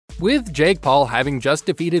With Jake Paul having just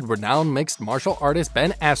defeated renowned mixed martial artist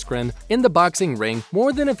Ben Askren in the boxing ring,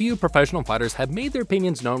 more than a few professional fighters have made their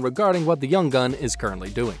opinions known regarding what the young gun is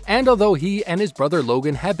currently doing. And although he and his brother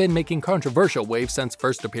Logan have been making controversial waves since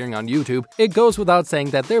first appearing on YouTube, it goes without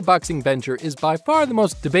saying that their boxing venture is by far the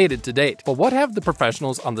most debated to date. But what have the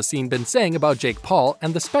professionals on the scene been saying about Jake Paul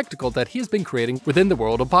and the spectacle that he has been creating within the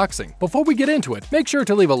world of boxing? Before we get into it, make sure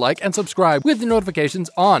to leave a like and subscribe with the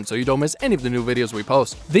notifications on so you don't miss any of the new videos we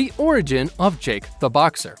post. The origin of Jake the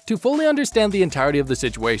Boxer. To fully understand the entirety of the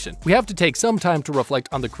situation, we have to take some time to reflect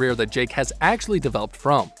on the career that Jake has actually developed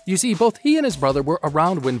from. You see, both he and his brother were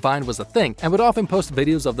around when Vine was a thing and would often post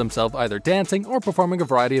videos of themselves either dancing or performing a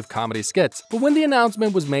variety of comedy skits. But when the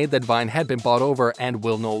announcement was made that Vine had been bought over and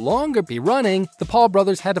will no longer be running, the Paul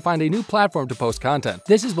brothers had to find a new platform to post content.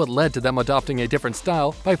 This is what led to them adopting a different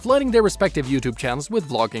style by flooding their respective YouTube channels with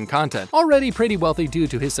vlogging content. Already pretty wealthy due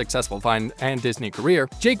to his successful Vine and Disney career,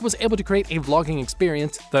 Jake was able to create a vlogging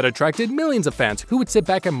experience that attracted millions of fans who would sit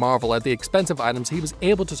back and marvel at the expensive items he was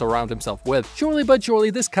able to surround himself with. Surely but surely,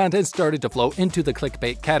 this content started to flow into the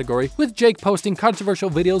clickbait category, with Jake posting controversial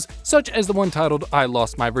videos such as the one titled "I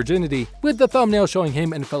Lost My Virginity," with the thumbnail showing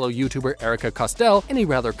him and fellow YouTuber Erica Costell in a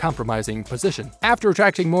rather compromising position. After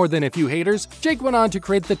attracting more than a few haters, Jake went on to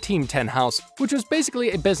create the Team 10 House, which was basically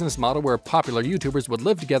a business model where popular YouTubers would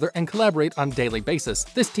live together and collaborate on a daily basis.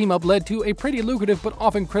 This team-up led to a pretty lucrative but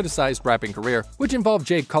often criticized rapping career, which involved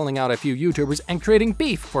Jake calling out a few YouTubers and creating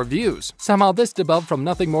beef for views. Somehow this developed from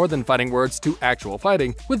nothing more than fighting words to actual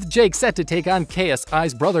fighting, with Jake set to take on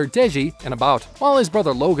KSI's brother Deji in a bout, while his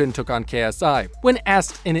brother Logan took on KSI. When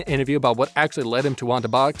asked in an interview about what actually led him to want to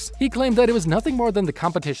box, he claimed that it was nothing more than the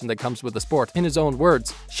competition that comes with the sport. In his own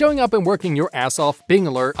words, "Showing up and working your ass off, being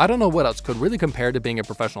alert, I don't know what else could really compare to being a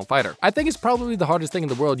professional fighter. I think it's probably the hardest thing in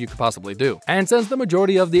the world you could possibly do." And since the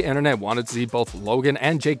majority of the internet wanted to see both Logan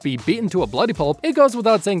and Jake be beaten to a bloody pulp, it goes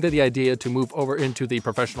without saying that the idea to move over into the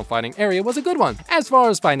professional fighting area was a good one, as far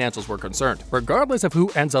as financials were concerned. Regardless of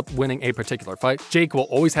who ends up winning a particular fight, Jake will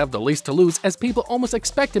always have the least to lose, as people almost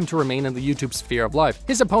expect him to remain in the YouTube sphere of life.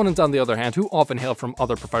 His opponents, on the other hand, who often hail from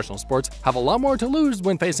other professional sports, have a lot more to lose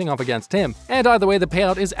when facing off against him. And either way, the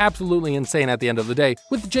payout is absolutely insane at the end of the day,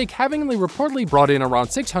 with Jake having reportedly brought in around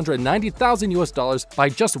 $690,000 US by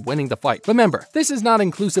just winning the fight. Remember, this is not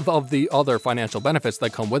inclusive of the other financial benefits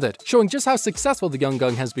that come with it, showing just how successful the young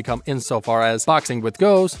gun has become insofar as boxing with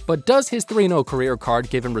goes. But does his 3-0 career card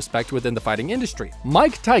give him respect within the fighting industry?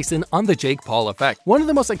 Mike Tyson on the Jake Paul effect. One of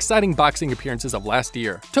the most exciting boxing appearances of last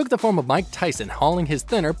year took the form of Mike Tyson hauling his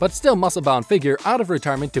thinner but still muscle-bound figure out of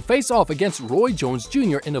retirement to face off against Roy Jones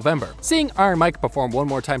Jr. in November. Seeing Iron Mike perform one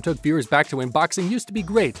more time took viewers back to when boxing used to be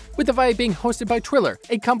great, with the fight being hosted by Triller,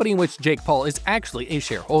 a company in which Jake Paul is actually a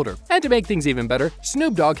shareholder. And to make things even better,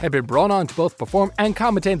 Snoop Dogg had been brought on to both perform and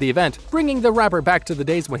commentate the event, bringing the rapper back to the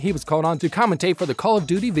days when he was called on to commentate for the Call of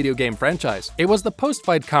Duty video game franchise. It was the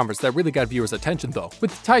post-fight conference that really got viewers' attention though,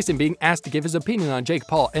 with Tyson being asked to give his opinion on Jake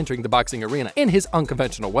Paul entering the boxing arena in his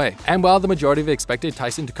unconventional way. And while the majority expected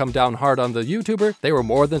Tyson to come down hard on the YouTuber, they were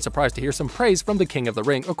more than surprised to hear some praise from the King of the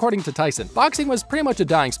Ring. According to Tyson, boxing was pretty much a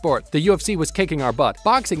dying sport. The UFC was kicking our butt.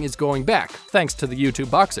 Boxing is going back, thanks to the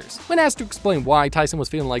YouTube boxers. When asked to explain why Tyson was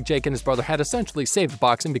feeling like Jake and his brother had essentially saved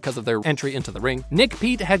boxing because of their entry into the ring, Nick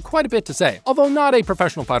Pete had quite a bit to say. Although not a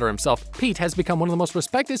professional fighter himself, Pete has become one of the most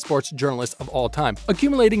respected sports journalists of all time,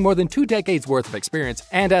 accumulating more than 2 decades worth of experience,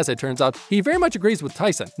 and as it turns out, he very much agrees with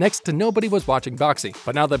Tyson. Next to nobody was watching boxing,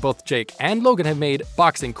 but now that both Jake and Logan have made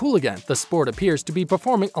boxing cool again, the sport appears to be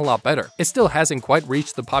performing a lot better. It still hasn't quite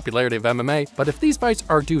reached the popularity of MMA, but if these fights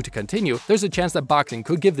are due to continue, there's a chance that boxing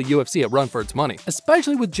could give the UFC a run for its money,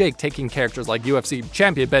 especially with Jake taking characters like UFC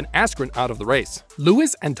champion Ben Askren out of the race.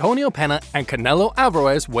 Luis Antonio Pena and Canelo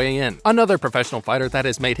Alvarez weigh in. Another professional fighter that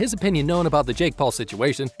has made his opinion known about the Jake Paul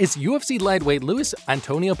situation is UFC lightweight Luis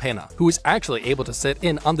Antonio Pena, who is actually able to sit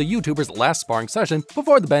in on the YouTuber's last sparring session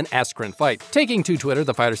before the Ben Askren fight. Taking to Twitter,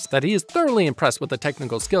 the fighter said that he is thoroughly impressed with the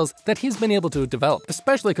technical skills that he's been able to develop,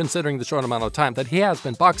 especially considering the short amount of time that he has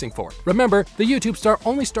been boxing for. Remember, the YouTube star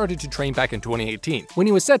only started to train back in 2018, when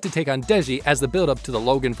he was set to take on Deji as the build-up to the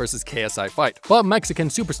Logan vs. KSI fight. But Mexican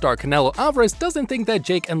superstar Canelo Alvarez doesn't think that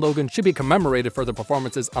Jake and Logan should be commemorated for their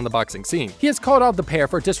performances on the boxing scene. He has called out the pair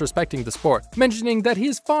for disrespecting the sport, mentioning that he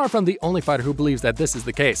is far from the only fighter who believes that this is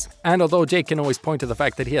the case. And although Jake can always point to the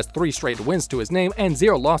fact that he has 3 straight wins to his name and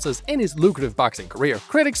 0 losses in his lucrative boxing career,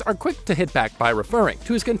 critics are quick to hit back by referring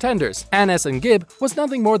to his contenders. Anas and Gibb was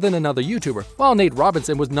nothing more than another YouTuber, while Nate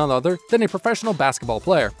Robinson was none other than a professional basketball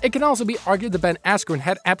player. It can also be argued that Ben Askren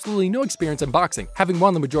had absolutely no experience in boxing, having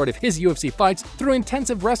won the majority of his UFC fights through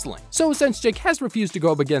intensive wrestling. So since Jake has refused to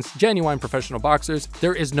go up against genuine professional boxers,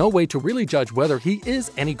 there is no way to really judge whether he is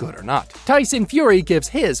any good or not. Tyson Fury gives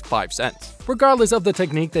his 5 cents. Regardless of the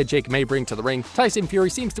technique that Jake may bring to the ring, Tyson Fury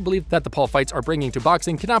seems to believe that the Paul fights are bringing to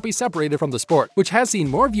boxing cannot be separated from the sport, which has seen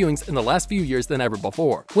more viewings in the last few years than ever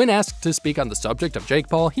before. When asked to speak on the subject of Jake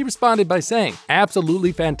Paul, he responded by saying,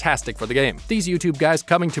 "Absolutely fantastic for the game. These YouTube guys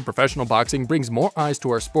coming to professional boxing brings more eyes to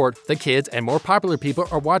our sport. The kids and more popular people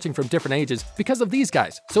are watching from different ages because of these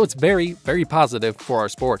guys, so it's very, very positive for our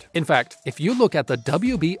sport." In fact, if you look at the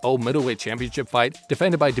WBO middleweight championship fight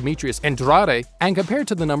defended by Demetrius Andrade and compared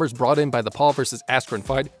to the numbers brought in by the Paul vs. Askren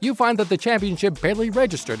fight, you find that the championship barely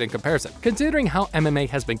registered in comparison. Considering how MMA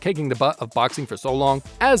has been kicking the butt of boxing for so long,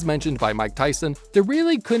 as mentioned by Mike Tyson, there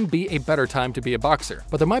really couldn't be a better time to be a boxer.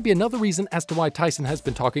 But there might be another reason as to why Tyson has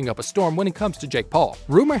been talking up a storm when it comes to Jake Paul.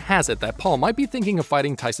 Rumor has it that Paul might be thinking of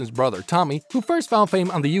fighting Tyson's brother, Tommy, who first found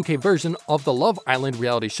fame on the UK version of the Love Island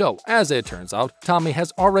reality show. As it turns out, Tommy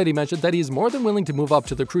has already mentioned that he is more than willing to move up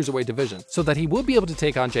to the cruiserweight division so that he will be able to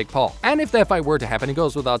take on Jake Paul. And if that fight were to happen, it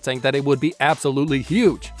goes without saying that it would be absolutely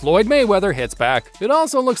huge. Floyd Mayweather hits back. It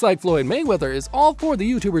also looks like Floyd Mayweather is all for the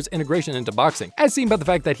YouTuber's integration into boxing, as seen by the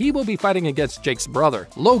fact that he will be fighting against Jake's brother,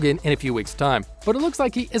 Logan, in a few weeks' time. But it looks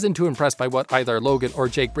like he isn't too impressed by what either Logan or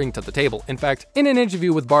Jake bring to the table. In fact, in an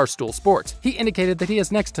interview with Barstool Sports, he indicated that he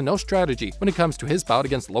has next to no strategy when it comes to his bout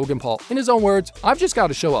against Logan Paul. In his own words, "I've just got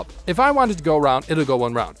to show up. If I wanted to go round, it'll go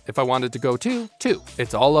 1 round. If I wanted to go 2, 2.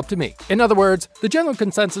 It's all up to me." In other words, the general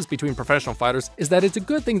consensus between professional fighters is that it's a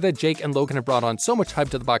good thing that Jake and Logan have brought on so much hype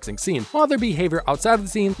to the boxing scene, while their behavior outside of the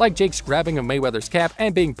scene, like Jake's grabbing of Mayweather's cap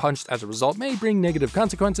and being punched as a result, may bring negative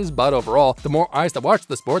consequences, but overall, the more eyes that watch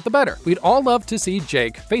the sport, the better. We'd all love to see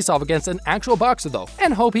Jake face off against an actual boxer though,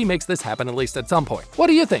 and hope he makes this happen at least at some point. What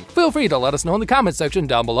do you think? Feel free to let us know in the comments section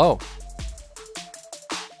down below.